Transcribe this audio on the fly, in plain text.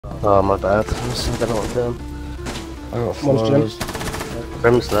Oh, my bad. I don't know what I'm doing. I got Monster. floors.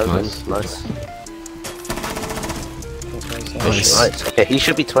 Rim's low, Nice. Rim's nice. Nice. Right, okay, he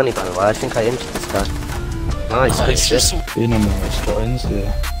should be 20 by the way. I think I injured this guy. Nice, good shit. Being on the strings,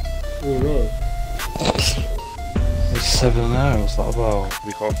 yeah. What do you mean? It's 7-0, what's that about?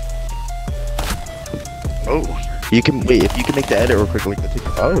 We can't. Oh. You can wait if you can make the edit real quick. Like the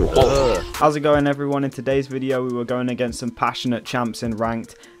Ugh. How's it going, everyone? In today's video we were going against some passionate champs in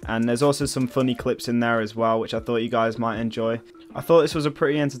ranked, and there's also some funny clips in there as well which I thought you guys might enjoy. I thought this was a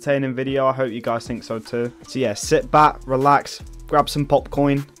pretty entertaining video. I hope you guys think so too. So yeah, sit back, relax, grab some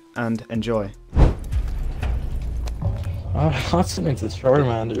popcorn and enjoy. Oh, that's something to throw,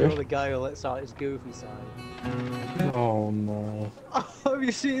 man, You're dude. the guy who lets out his goofy side. Oh no. Have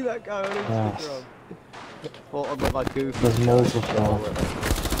you seen that guy on Instagram? Yes. Thought I'd let my goofy There's side. multiple.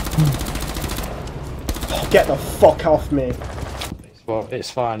 Get the fuck off me. Well, it's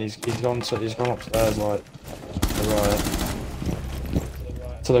fine. He's gone upstairs, like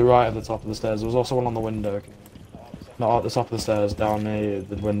to the right of the top of the stairs. There was also one on the window. Not at the top of the stairs, down near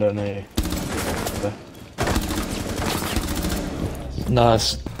the window near. Okay.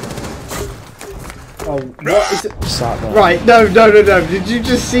 Nice. Oh, what is it? Sat there. Right, no. Did you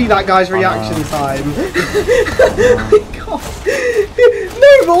just see that guy's reaction time? God.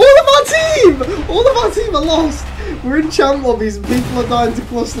 No, but all of our team are lost. We're in champ lobbies and people are dying to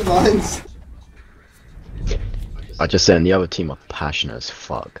cluster mines. I just said the other team are passionate as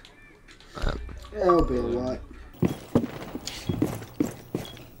fuck. It'll be alright.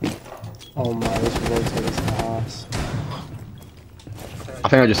 Oh my, this rotate his ass. I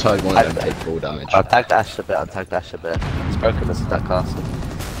think I just heard one of them take full damage. I've tagged Ash a bit, He's broken us at that castle.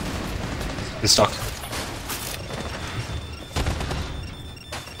 It's stuck.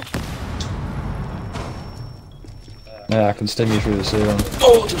 Yeah, I can stim you through the ceiling.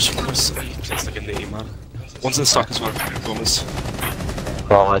 Oh, there's one was placed like in the E, man. One's in stock as well. Gomez.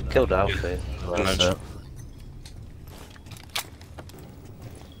 Oh, I killed Alfie. That's it.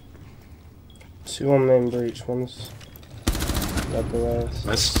 See one main breach, one's led the way.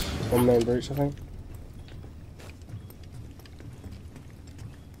 Nice. One main breach, I think.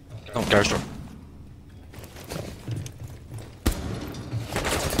 Oh, garage door.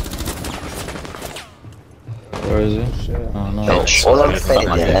 Where is he? Shit. Oh no. All I'm saying,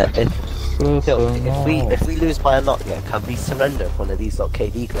 yeah, Oh, if we lose by a lot, yeah, can we surrender if one of these not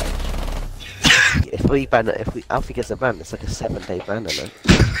KD glitch? If we ban it, if Alfie gets a ban, it's like a 7-day ban, isn't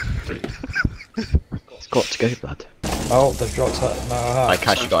it? It's got to go, blood. Oh, they've dropped that. No, Like,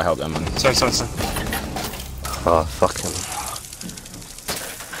 Cash, you gotta help them, man. Sorry. Oh, fuck him.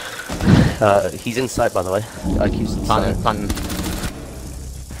 He's inside, by the way. IQ's inside. Plan.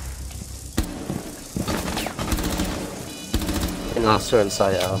 In Master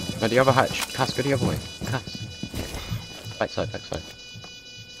inside, No, the other hatch. Cass, go the other way. Cass. Backside.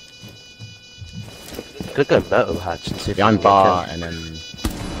 Could go metal hatch and see if Behind we can bar get and then. him.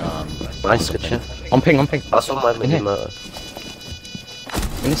 Nice, good shit. On ping. That's on my mini here. motor.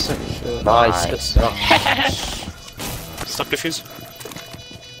 Innocent. Nice, good stuff. Stock defuse.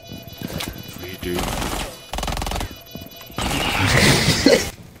 We do.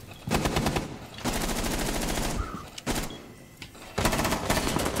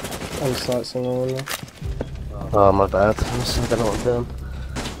 On site somewhere in there. Oh, my bad. I don't know what I'm doing.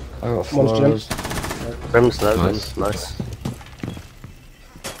 I got Monster. floors. Rim's low, Nice. Rim's nice.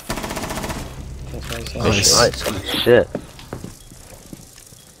 That's Nice. Nice, good shit.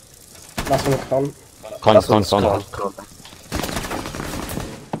 Last one, con. Con.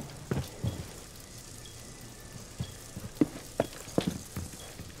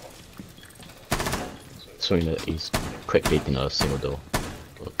 Swing that he's quick peeking a single door.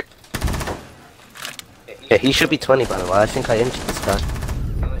 Look. Yeah, he should be 20 by the way. I think I injured this guy.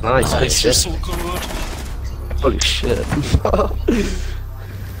 Nice, good Nice, you're shit. so good. Holy shit.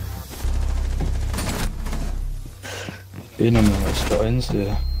 Being on the strings,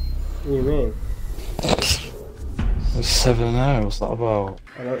 yeah. What do you mean? It's 7-0, what's that about?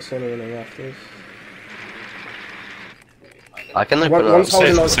 I know it's only in the rafters. I can open One's up.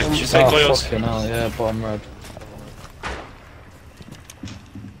 holding on. Say Oh, Goyos. fucking hell, yeah, bottom red.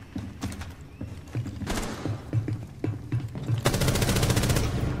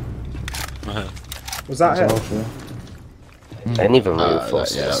 Was that It's it? off, yeah. I didn't even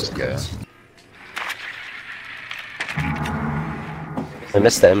reinforce yeah, that was this. good. I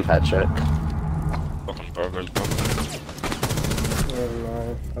missed the impact trick. Fucking burgers, bro. Oh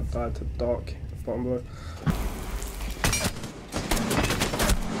no, I died to Doc. Bottom blue.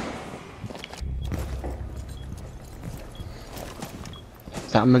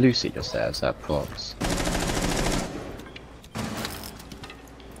 Is that Melusi just there? Is that Prox?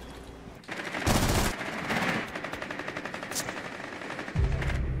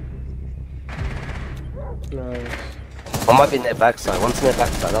 Nice. One might be in their backside. One's in their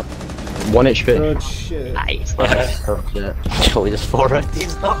backside. Up. 1 HP. Good shit. Nice. Oh shit. Shall we just 4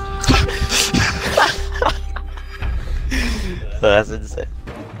 these not? That's insane.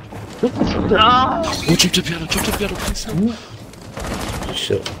 Oh, jump to piano, please.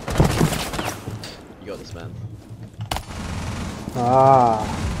 Sure. You got this, man. Ah.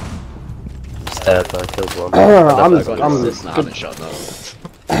 Stabbed, I killed one. I'm I haven't shot no.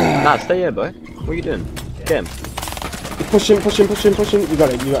 Nah, stay here, boy. What are you doing? Get him. Push him. You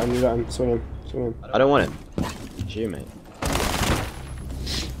got him. Swing him. I don't want him. It's you, mate.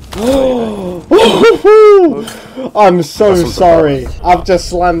 I'm so sorry. I've just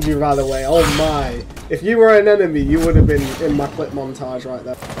slammed you right away. Oh my. If you were an enemy, you would have been in my clip montage right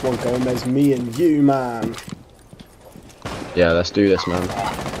there. Come on, Gomez, me and you, man. Yeah, let's do this, man.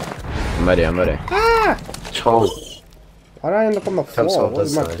 I'm ready. Ah! Oh, Why did I end up on the floor? What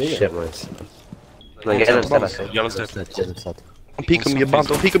was I doing? shit, man. No, get him dead, I think. Yellow's dead. Get him dead. Don't peek him, you bomb.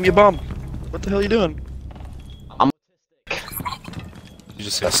 Don't peek him, you bomb. What the hell are you doing? You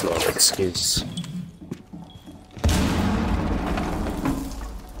just That's not an excuse.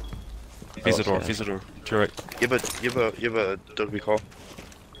 Visitor. To your right. You have a dog recall.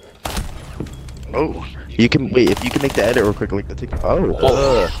 Oh, you can wait if you can make the edit real quick, like the tick.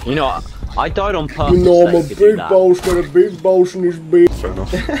 Oh, You know, I died on purpose. You know I'm a so you could do big that. boss, got a big boss in his beard. fair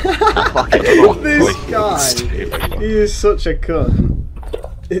enough. This guy, he is such a cunt.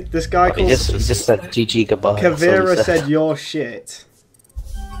 This guy He called just said GG goodbye. that's all he Kavira said you're shit.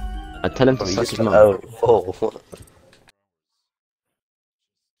 I tell him to He suck just his went, mouth. oh.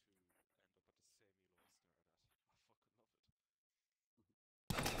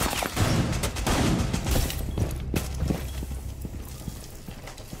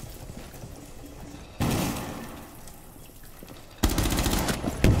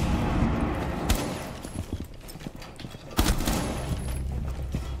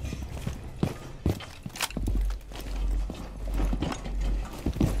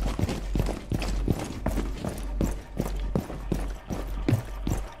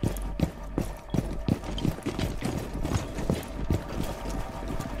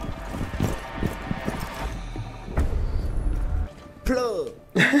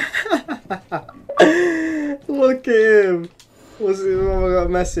 Look at him. What's it? Oh, I got a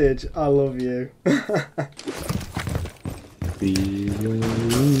message. I love you.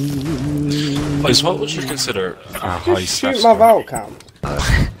 Boys, what would you consider a high Just shoot stats my score? vault cam.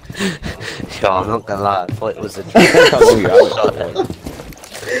 Yo, I'm not gonna lie, I thought it was a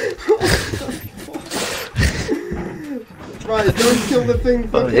Right, don't kill the thing.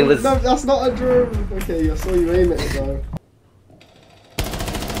 Oh, it was- No, that's not a drone. Okay, I saw you aim at it though.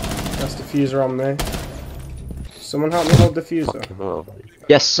 That's diffuser on me. Someone help me hold diffuser. Oh,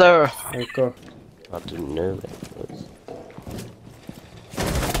 Yes, sir. Oh, go. I didn't know it was.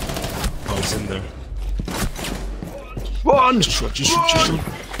 Oh, it's in there. Run! Just shoot.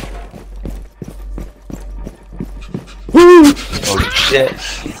 Holy shit.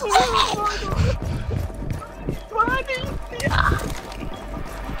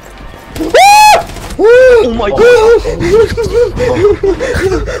 Oh my god!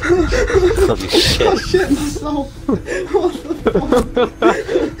 Holy shit. Oh shit myself! What the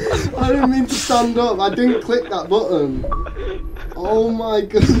fuck? I didn't mean to stand up, I didn't click that button. Oh my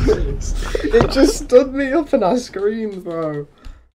goodness. It just stood me up and I screamed, bro.